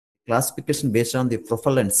classification based on the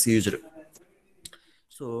propellants used.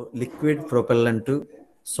 So liquid propellant,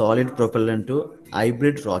 solid propellant,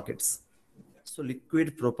 hybrid rockets. So liquid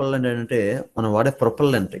ప్రొపల్లెంట్ అంటే మనం వాడే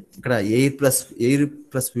ప్రొపల్లెంట్ ఇక్కడ air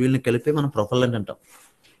plus ఫ్యూయల్ని కలిపి మనం ప్రొపల్లెంట్ అంటాం.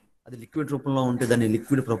 అది లిక్విడ్ రూపంలో ఉంటే దాన్ని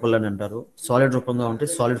లిక్విడ్ ప్రొపల్లెంట్ అంటారు, సాలిడ్ రూపంగా ఉంటే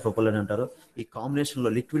సాలిడ్ ప్రొపల్లెంట్ అంటారు. ఈ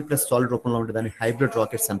కాంబినేషన్లో లిక్విడ్ ప్లస్ సాలిడ్ రూపంలో ఉంటే దాన్ని హైబ్రిడ్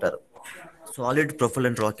రాకెట్స్ అంటారు. Solid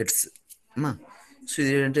ప్రొపల్లెంట్ rockets. సో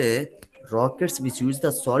ఇది ఏంటంటే rockets which use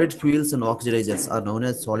the solid fuels and ఆక్సిడైజర్స్ are known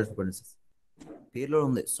as solid ప్రొపల్లెంట్స్. పేరులో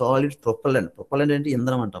ఉంది సాలిడ్ ప్రొపల్లెంట్. ప్రొపల్లెంట్ ఏంటి?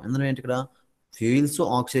 ఇంధనం అంటాం. ఇంధనం ఏంటి ఇక్కడ? ఫ్యూయల్స్,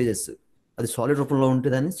 ఆక్సిడైజర్స్. అది సాలిడ్ రూపంలో ఉంటే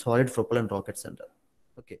దాన్ని సాలిడ్ ప్రొపల్లెంట్ రాకెట్స్ అంటారు.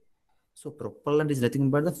 Okay. So ప్రొపల్లెంట్ is nothing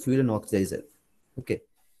but the fuel and oxidiser. Okay.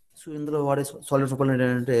 So ఇందులో వాడే సాలిడ్ ప్రొపల్లెంట్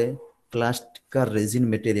ఏంటంటే plastic are resin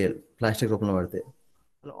material, plastic రూపంలో వాడితే.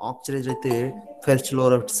 ఆక్సిడైజర్ అయితే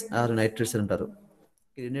ఫెర్చులోరైడ్స్ ఆర్ నైట్రేట్స్ అంటారు.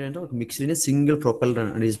 ఏంటంటే ఒక మిక్సీని సింగిల్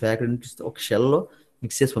ప్రొపల్లెంట్ అండ్ ఈజ్ ప్యాక్డ్ ఒక షెల్లో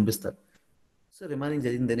మిక్స్ చేసి పంపిస్తారు. సో రిమైనింగ్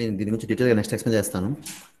జరిగింది నేను దీని గురించి డీటెయిల్గా నెక్స్ట్ ఎక్స్ప్లెయిన్ చేస్తాను.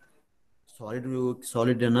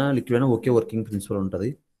 సాలిడ్ అయినా లిక్విడ్ అయినా ఒకే వర్కింగ్ ప్రిన్సిపల్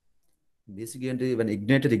ఉంటుంది. బేసిక్ ఏంటి? వెన్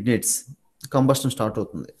ఇగ్నైట్స్ కంబషన్ స్టార్ట్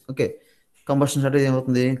అవుతుంది. ఓకే. కంబషన్ స్టార్ట్ అయితే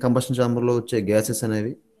ఏమవుతుంది? కంబషన్ చాంబర్లో వచ్చే గ్యాసెస్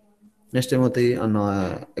అనేవి నెక్స్ట్ ఏమవుతాయి?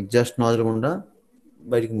 ఎగ్జాస్ట్ నాజిల్ గుండా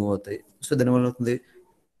బయటికి మూవ్ అవుతాయి. సో దానివల్ల అవుతుంది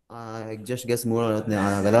ఆ ఎగ్జాస్ట్ గ్యాస్ మూవ్ అవుతుంది. ఆ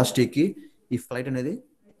వెలాసిటీకి ఈ ఫ్లైట్ అనేది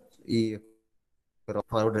ఈ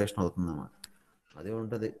ఫార్వర్డ్ డైరెక్షన్ అవుతుంది అన్నమాట. అదే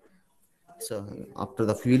ఉంటుంది. So after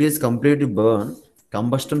the fuel is completely burned,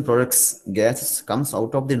 combustion products gases comes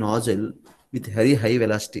out of the nozzle with very high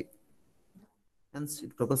velocity. Hence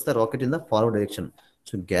it propels the rocket in the forward direction.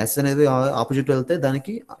 So gas అనేది opposite వెళ్తే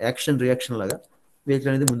దానికి action reaction లాగా vehicle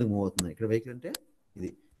అనేది ముందుకు move అవుతుంది. ఇక్కడ vehicle అంటే ఇది.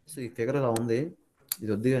 సో ఈ ఫిగర్ అలా ఉంది.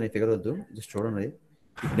 ఇది వద్దు కానీ ఫిగర్ వద్దు, జస్ట్ చూడండి.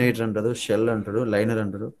 ఇగ్నైటర్ అంటారు, షెల్ అంటారు, లైనర్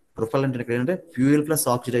అంటారు. ప్రొపల్లెంట్ ఇక్కడ ఏంటంటే ఫ్యూయల్ ప్లస్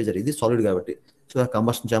ఆక్సిడైజర్. ఇది సాలిడ్ కాబట్టి. సో ఆ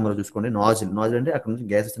కంబషన్ ఛాంబర్ చూసుకోండి. నాజిల్ అంటే అక్కడ నుంచి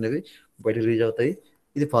గ్యాసెస్ అనేవి బయటకు రిలీజ్ అవుతాయి.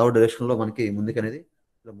 ఇది ఫార్వర్డ్ డైరెక్షన్లో మనకి ముందుకు అనేది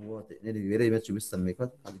ఇలా మూవ్ అవుతాయి. నేను వేరే ఇమేజ్ చూపిస్తాను మీకు,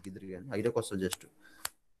 అది ఇద్దరు కానీ ఐడియాకి వస్తుంది just.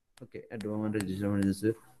 Okay. Advantage, disadvantages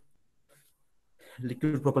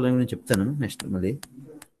liquid ప్రొపల్లెంట్ నేను చెప్తాను నెక్స్ట్. మళ్ళీ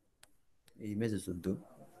ఈ ఇమేజెస్ వద్దు.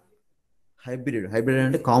 హైబ్రిడ్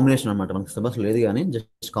అంటే కాంబినేషన్ అనమాట. మనకు సిలబస్ లేదు కానీ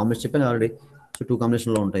జస్ట్ కాంబినేషన్ చెప్పాను ఆల్రెడీ. సో 2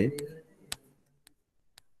 కాంబినేషన్లో ఉంటాయి.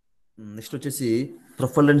 నెక్స్ట్ వచ్చేసి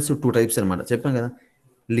ప్రొపల్లెంట్స్ 2 టైప్స్ అనమాట. చెప్పాను కదా,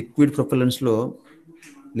 liquid ప్రొపల్లెంట్స్లో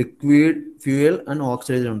liquid fuel and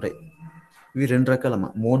oxidiser ఉంటాయి. ఇవి 2 రకాలమ్మా.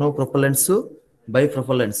 Mono ప్రొపల్లెంట్స్, by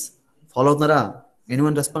ప్రొపల్లెంట్స్. ఫాలో అవుతున్నారా?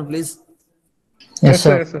 Anyone respond please. Yes,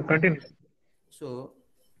 sir. Continue. So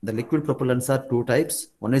the liquid propellants are 2 types.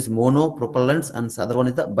 One is mono propellants and the other one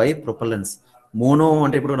is the bi propellants. Mono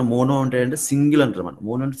అంటే ఇప్పుడు mono అంటే single అంటారు అన్నమాట.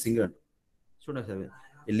 Mono అంటే single అంటారు. చూడండి sir,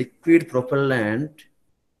 a liquid propellant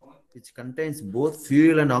which contains both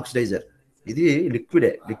fuel and oxidizer. ఇది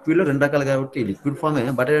లిక్విడే. లిక్విడ్లో 2 రకాలు కాబట్టి లిక్విడ్ ఫామే.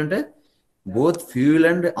 బట్ ఏంటంటే both fuel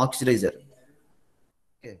and oxidiser.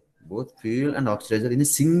 Okay. Both fuel and oxidiser ఇది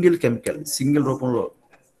సింగిల్ కెమికల్, సింగిల్ రూపంలో.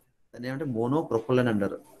 దాన్ని ఏమంటే మోనో ప్రొపల్లెంట్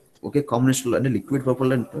అంటారు. ఒకే కాంబినేషన్లో అంటే లిక్విడ్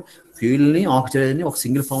ప్రొపల్లెంట్ ఫ్యూయల్ని ఆక్సిడైజర్ని ఒక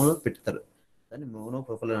సింగిల్ ఫామ్లో పెడతారు. దాన్ని మోనో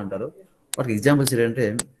ప్రొపల్లెంట్ అంటారు. వాటికి ఎగ్జాంపుల్స్ ఏంటంటే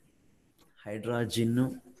హైడ్రాజిన్,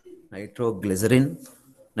 nitroglycerine,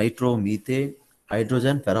 నైట్రోమీథేన్,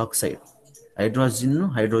 hydrogen peroxide.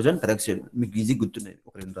 Hydrogen peroxide మీకు ఈజీ గుర్తున్నాయి.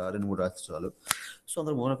 ఒక 2 రాసి చాలు. సో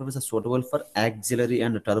అందులో mono ప్రొపల్లెంట్స్ are suitable for auxiliary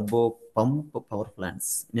and turbo pump power plants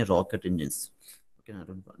in rocket engines. ఓకేనా?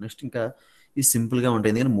 నెక్స్ట్ ఇంకా ఇది సింపుల్గా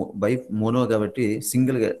ఉంటాయి. ఎందుకంటే మోనో కాబట్టి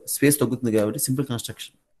సింగిల్గా స్పేస్ తగ్గుతుంది కాబట్టి సింపుల్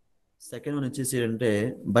కన్స్ట్రక్షన్. సెకండ్ వన్ వచ్చేసి ఏంటంటే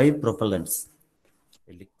by ప్రొపల్లెంట్స్.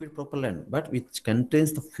 Liquid ప్రొపల్లెంట్ but which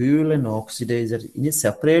contains the fuel and oxidiser in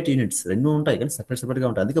separate units. 2 ఉంటాయి కానీ సెపరేట్గా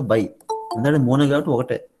ఉంటాయి. అందుకే బై. ఎందుకంటే మోనో కాబట్టి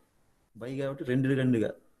ఒకటే, బై కాబట్టి 2గా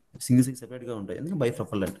సింగిల్ సెపరేట్గా ఉంటాయి. ఎందుకంటే బై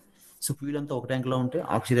ప్రొపల్లెంట్. సో ఫ్యూయల్ అంతా ఒక ట్యాంక్లో ఉంటే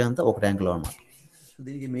ఆక్సిజన్ అంతా ఒక ట్యాంక్లో అన్నమాట. సో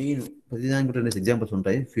దీనికి మెయిన్ ప్రతిదానికి 2 ఎగ్జాంపుల్స్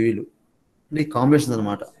ఉంటాయి. ఫ్యూయల్ ఇది కాంబినేషన్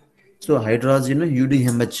అనమాట. So హైడ్రాజిన్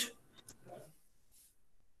UDMH.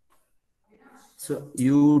 సో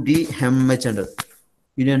UDMH అంటారు.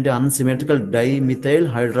 ఇది అంటే అన్సిమెట్రికల్ డైమిథైల్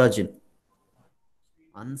హైడ్రాజిన్.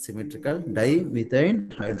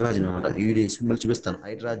 అనమాట. ఇది సింబల్ చూపిస్తాను.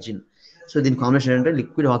 హైడ్రాజిన్. సో దీని కాంబినేషన్ ఏంటంటే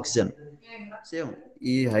లిక్విడ్ ఆక్సిజన్. సేమ్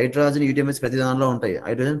ఈ హైడ్రాజిన్ UDMH ప్రతి దానిలో ఉంటాయి.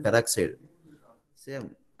 హైడ్రోజన్ పెరాక్సైడ్ సేమ్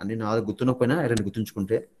అన్ని 4 గుర్తునకపోయినా 2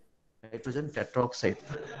 గుర్తుంచుకుంటే హైడ్రోజన్ టెట్రాక్సైడ్,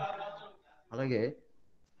 అలాగే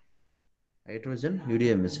hydrogen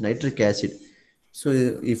UDMH nitric acid. So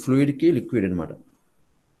ఈ ఫ్లూయిడ్కి లిక్విడ్ అనమాట.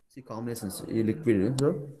 ఈ కాంబినేషన్స్ ఈ లిక్విడ్.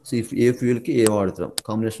 సో ఏ ఫ్యూయల్కి ఏ వాడుతాం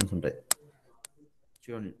కాంబినేషన్స్ ఉంటాయి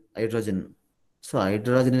చూడండి. హైడ్రోజన్. సో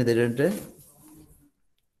హైడ్రోజన్ అనేది ఏంటంటే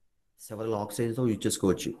సెవరల్ ఆక్సైడ్తో యూజ్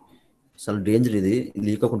చేసుకోవచ్చు. చాలా డేంజర్ ఇది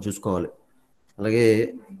లీక్ అవ్వకుండా చూసుకోవాలి. అలాగే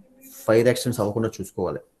ఫైర్ యాక్సిడెంట్స్ అవ్వకుండా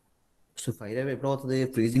చూసుకోవాలి. సో ఫైర్ అయిపోయి ఎప్పుడు అవుతుంది,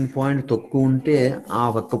 ఫ్రీజింగ్ పాయింట్ తక్కువ ఉంటే ఆ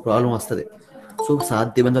ఒక్క ప్రాబ్లం వస్తుంది. సో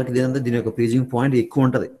సాధ్యమైన వరకు ఇదేంటే దీని యొక్క ఫ్రీజింగ్ పాయింట్ ఎక్కువ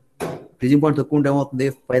ఉంటుంది. ఫ్రీజింగ్ పాయింట్ తక్కువ ఉంటే ఏమవుతుంది,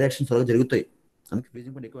 ఫైర్ యాక్షన్ త్వరగా జరుగుతాయి. అందుకే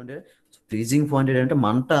ఫ్రీజింగ్ పాయింట్ ఎక్కువ అంటే, ఫ్రీజింగ్ పాయింట్ ఏంటంటే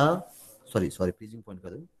మంట, సారీ ఫ్రీజింగ్ పాయింట్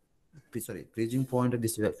కాదు, freezing point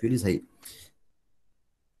this fuel is high.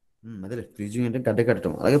 అదే ఫ్రీజింగ్ అంటే గడ్డ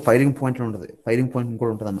కట్టడం, అలాగే ఫైరింగ్ పాయింట్ ఉంటుంది. ఫైరింగ్ పాయింట్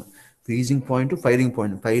కూడా ఉంటుంది అన్న, ఫ్రీజింగ్ పాయింట్, ఫైరింగ్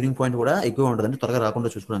పాయింట్ కూడా ఎక్కువ ఉంటుంది, అంటే త్వరగా రాకుండా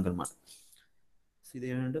చూసుకోవడానికి అనమాట. ఇది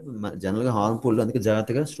ఏంటంటే జనరల్గా హార్మ్ఫుల్, అందుకే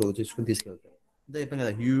జాగ్రత్తగా స్టోర్ చేసుకుని తీసుకెళ్తారు. ఇదే అయిపోయింది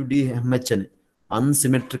కదా, యూడిఎంహెచ్ అని,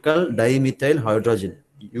 unsymmetrical dimethyl hydrogen.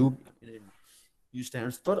 You you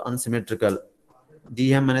stands for unsymmetrical,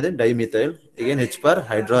 DM అనేది dimethyl, again H for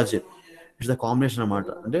hydrogen. It's the combination అనమాట.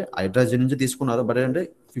 అంటే హైడ్రోజన్ నుంచి తీసుకున్నారు, బట్ అంటే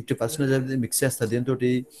 50% మిక్స్ చేస్తారు దీంతో,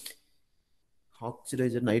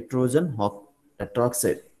 ఆక్సిడైజర్ నైట్రోజన్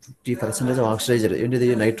టెట్రాక్సైడ్. 50% ఆక్సిడైజర్ ఏంటిది,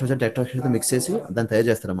 నైట్రోజన్ టెట్రాక్సైడ్ మిక్స్ చేసి దాన్ని తయారు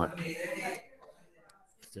చేస్తారు అన్నమాట.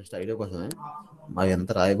 జస్ట్ ఐడియా కోసమే, మాకు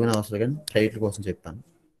ఎంత రాయబోయిన అవసరం కానీ టైటిల్ కోసం చెప్తాను.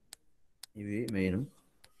 ఇవి మెయిన్.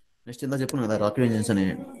 నెక్స్ట్ ఇందా చెప్పుకున్నాను కదా, రాకెట్ ఇంజిన్స్ అనే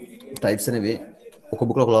టైప్స్ అనేవి ఒక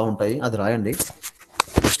బుక్లో ఒకలా ఉంటాయి, అది రాయండి.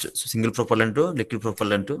 Next single ప్రొపల్లెంట్, liquid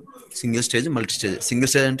ప్రొపల్లెంట్, single stage, multi stage. Single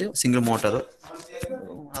stage అంటే single motor,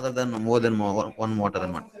 other then more than one motor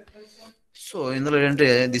అనమాట. సో ఇందులో ఏంటంటే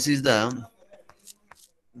this is the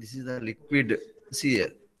liquid, C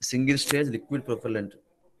single stage liquid ప్రొపల్లెంట్.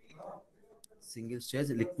 Single stage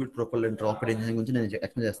liquid ప్రొపల్లెంట్ rocket engine గురించి నేను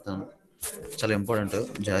explain చేస్తాను, చాలా important,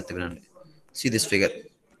 జాగ్రత్త వినండి. See this figure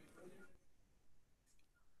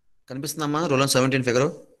కనిపిస్తుందమ్మా, రోలన్ 17 figure.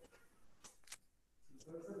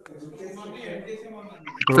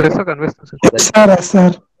 Yes, sir, కనిపిస్తుంది sir. Sir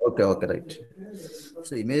sir okay okay right.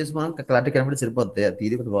 So images మనం క్లారిటీ కనబడి సరిపోద్ది,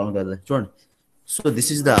 తీరి కొద్ది బాగుంది కదా, చూడండి. So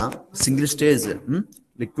this is the single stage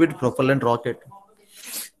liquid ప్రొపల్లెంట్ rocket.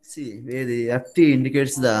 C ఏది, FT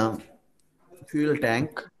indicates the fuel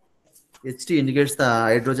tank, HT indicates the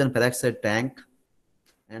hydrogen peroxide tank,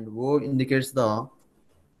 and O indicates the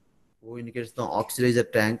oxidizer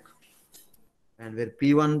tank, and where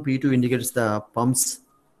P1, P2 indicates the pumps,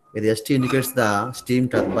 where the ST indicates the steam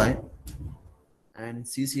turbine, and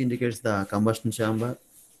CC indicates the combustion chamber,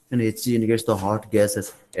 and HG indicates the hot gases,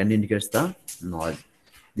 N indicates the noise.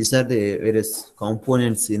 These are the various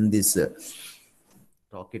components in this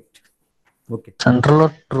rocket. Okay. Centre లో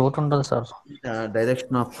truth ఉంటుంది sir.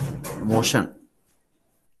 Direction of motion.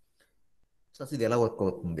 So ఇది ఎలా work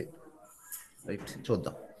అవుతుంది, right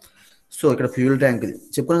చూద్దాం. So ఇక్కడ fuel tank ఇది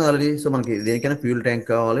చెప్పుకున్నాం already. So మనకి దేనికైనా ఫ్యూల్ ట్యాంక్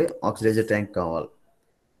కావాలి, ఆక్సిడైజర్ ట్యాంక్ కావాలి.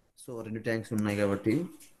 సో రెండు ట్యాంక్స్ ఉన్నాయి కాబట్టి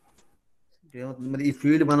ఏమవుతుంది, మరి ఈ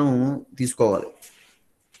ఫ్యూల్ మనం తీసుకోవాలి,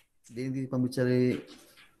 దేనికి పంపించాలి,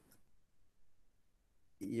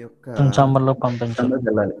 ఈ యొక్క చాంబర్ లో పంపించాలి,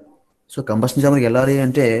 వెళ్ళాలి. సో కంబషన్ చాంబర్కి వెళ్ళాలి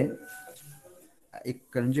అంటే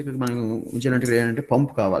ఇక్కడ నుంచి ఇక్కడ మనం ఉంచాలంటే ఏంటంటే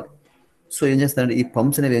పంప్ కావాలి. సో ఏం చేస్తాయంటే ఈ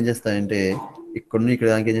పంప్స్ అనేవి ఏం చేస్తాయంటే ఇక్కడ నుంచి ఇక్కడ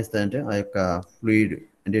దానికి ఏం చేస్తాయంటే ఆ యొక్క ఫ్లూయిడ్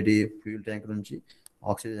అంటే ఫ్యూల్ ట్యాంక్ నుంచి,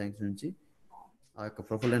 ఆక్సిజన్ ట్యాంక్ నుంచి ఆ యొక్క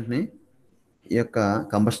ప్రొపల్లెంట్ని ఈ యొక్క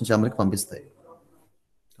కంబషన్ చాంబర్కి పంపిస్తాయి.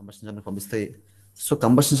 సో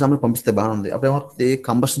కంబషన్ చాంబర్కి పంపిస్తే బాగానే ఉంది. అప్పుడు ఏమవుతుంది,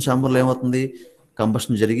 కంబషన్ చాంబర్లో ఏమవుతుంది,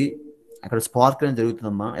 కంబషన్ జరిగి అక్కడ స్పార్క్ అనేది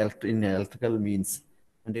జరుగుతుందమ్మా. ఎలక్ట్రికల్ మీన్స్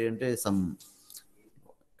అంటే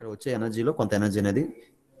ఇక్కడ వచ్చే ఎనర్జీలో కొంత ఎనర్జీ అనేది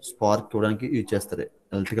స్పార్క్ ఇవ్వడానికి యూజ్ చేస్తారు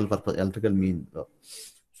ఎలక్ట్రికల్ మీన్లో.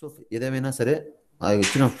 సో ఏదేమైనా సరే ఆ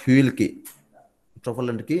వచ్చిన ఫ్యూయల్కి,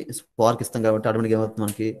 ప్రొపల్లెంట్కి స్పార్క్ ఇస్తాం కాబట్టి ఆటోమేటిక్గా ఏమవుతుంది,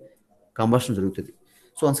 మనకి కంబషన్ జరుగుతుంది.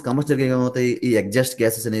 సో ఆ కంబషన్ జరిగే ఏమవుతాయి, ఈ ఎగ్జాస్ట్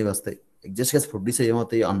గ్యాసెస్ అనేవి వస్తాయి. ఎగ్జాస్ట్ గ్యాస్ ప్రొడ్యూస్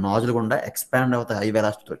ఏమవుతాయి, ఆ నాజులు కూడా ఎక్స్పాండ్ అవుతాయి హై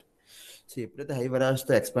వెలాసిటీ తోటి. సో ఎప్పుడైతే హై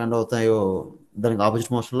వెలాసిటీతో ఎక్స్పాండ్ అవుతాయో దానికి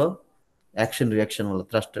ఆపోజిట్ మోషన్లో రియాక్షన్ వల్ల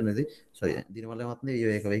థ్రస్ట్ అనేది, దీనివల్ల ఏమవుతుంది, ఈ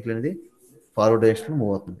వెహికల్ అనేది ఫార్వర్డ్ డైరెక్షన్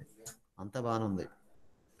మూవ్ అవుతుంది. అంతా బాగానే ఉంది,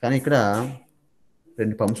 కానీ ఇక్కడ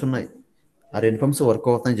 2 పంప్స్ ఉన్నాయి. ఆ 2 పంప్స్ వర్క్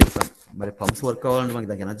అవుతాయని చెప్పాను. మరి పంప్స్ వర్క్ అవ్వాలంటే మనకి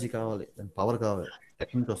దానికి ఎనర్జీ కావాలి, దానికి పవర్ కావాలి,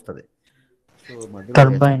 ఎక్కడి నుంచి వస్తుంది. సో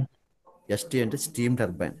మధ్యలో ఎస్టీ అంటే steam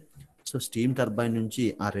turbine. So steam turbine నుంచి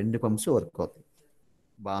ఆ 2 పంప్స్ వర్క్ అవుతాయి,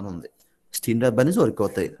 బాగానే ఉంది. స్టీమ్ టర్బైన్ నుంచి వర్క్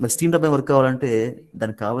అవుతాయి. మరి స్టీమ్ టర్బైన్ వర్క్ అవ్వాలంటే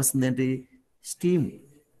దానికి కావాల్సింది ఏంటి, స్టీమ్.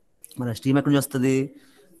 మరి స్టీమ్ ఎక్కడి నుంచి వస్తుంది,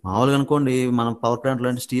 మామూలుగా అనుకోండి మనం పవర్ ప్లాంట్లో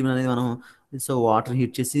అంటే స్టీమ్ అనేది మనం వాటర్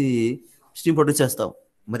హీట్ చేసి స్టీమ్ ప్రొడ్యూస్ చేస్తాం.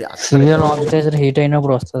 మరి ఆక్సిడైజర్ హీట్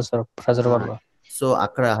అయినప్పుడు వస్తుంది సార్ ప్రెషర్ వల్ల. సో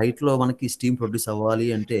అక్కడ హైట్లో మనకి స్టీమ్ ప్రొడ్యూస్ అవ్వాలి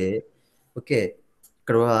అంటే ఓకే,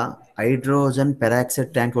 ఇక్కడ హైడ్రోజన్ పెరాక్సైడ్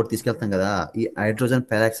ట్యాంక్ ఒకటి తీసుకెళ్తాం కదా. ఈ హైడ్రోజన్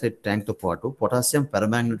పెరాక్సైడ్ ట్యాంక్తో పాటు పొటాషియం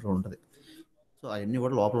పెర్మాంగనేట్ ఉంటుంది. సో అవన్నీ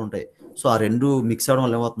కూడా లోపల ఉంటాయి. సో ఆ 2 మిక్స్ అవ్వడం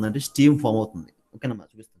వల్ల ఏమవుతుందంటే స్టీమ్ ఫామ్ అవుతుంది. ఓకేనమ్మా,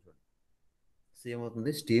 చూపిస్తాను చూడండి. సేమ్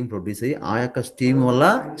అవుతుంది, స్టీమ్ ప్రొడ్యూస్ అయ్యి ఆ యొక్క స్టీమ్ వల్ల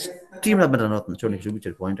స్టీమ్ రన్ అవుతుంది. చూడండి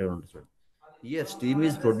చూపించాడు పాయింట్ ఉంటుంది చూడండి. Here steam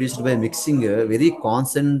is produced by mixing a very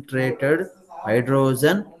concentrated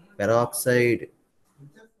hydrogen peroxide,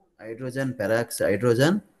 hydrogen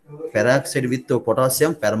peroxide with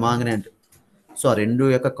potassium permanganate. So ఆ రెండు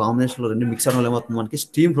యొక్క కాంబినేషన్లో రెండు మిక్స్ అవడం వల్ల ఏమవుతుంది, మనకి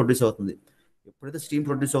స్టీమ్ ప్రొడ్యూస్ అవుతుంది. ఎప్పుడైతే స్టీమ్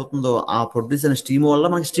ప్రొడ్యూస్ అవుతుందో ఆ ప్రొడ్యూస్ అయిన స్టీమ్ వల్ల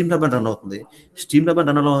మనకి స్టీమ్ టర్బైన్ రన్ అవుతుంది. స్టీమ్ టర్బైన్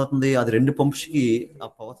రన్ అవుతుంది, అది రెండు పంప్స్కి ఆ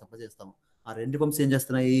పవర్ సప్లై చేస్తాము. ఆ రెండు పంప్స్ ఏం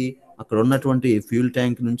చేస్తున్నాయి, అక్కడ ఉన్నటువంటి ఫ్యూల్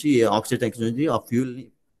ట్యాంక్ నుంచి ఆక్సిజన్ ట్యాంక్ నుంచి ఆ ఫ్యూల్ని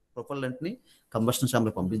ప్రొపల్లెంట్ని కంబషన్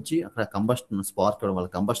ఛాంబర్ పంపించి అక్కడ కంబషన్ స్పార్క్ అవడం వల్ల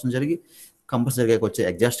కంబషన్ జరిగాక వచ్చే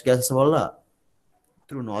ఎగ్జాస్ట్ గ్యాసెస్ వల్ల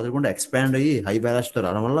త్రూ నాజిల్ గుండా ఎక్స్పాండ్ అయ్యి హై వెలాసిటీతో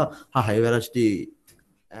రావడం వల్ల ఆ హై వెలాసిటీ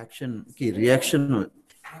రియాక్షన్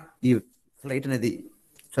ఈ ఫ్లైట్ అనేది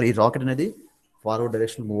ఈ రాకెట్ అనేది ఫార్వర్డ్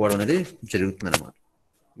డైరెక్షన్ మూవ్ అవడం అనేది జరుగుతుంది అనమాట.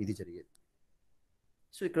 ఇది జరిగేది.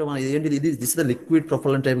 సో ఇక్కడ మన ఏంటి, దిస్ ద లిక్విడ్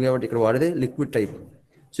ప్రొపల్లెంట్ టైప్ కాబట్టి ఇక్కడ వాడేది లిక్విడ్ టైప్.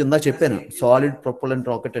 సో ఇందాక చెప్పాను సాలిడ్ ప్రొపల్లెంట్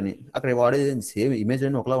రాకెట్ అని, అక్కడ వాడేది సేమ్ ఇమేజ్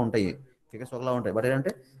అన్ని ఒకలా ఉంటాయి, ఫిగర్స్ ఒకలా ఉంటాయి. బట్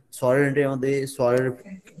ఏంటంటే సాలిడ్ అంటే ఏముంది,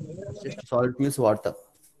 సాలిడ్ ఫ్యూల్స్ వాడతాం,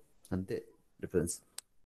 అంతే డిఫరెన్స్.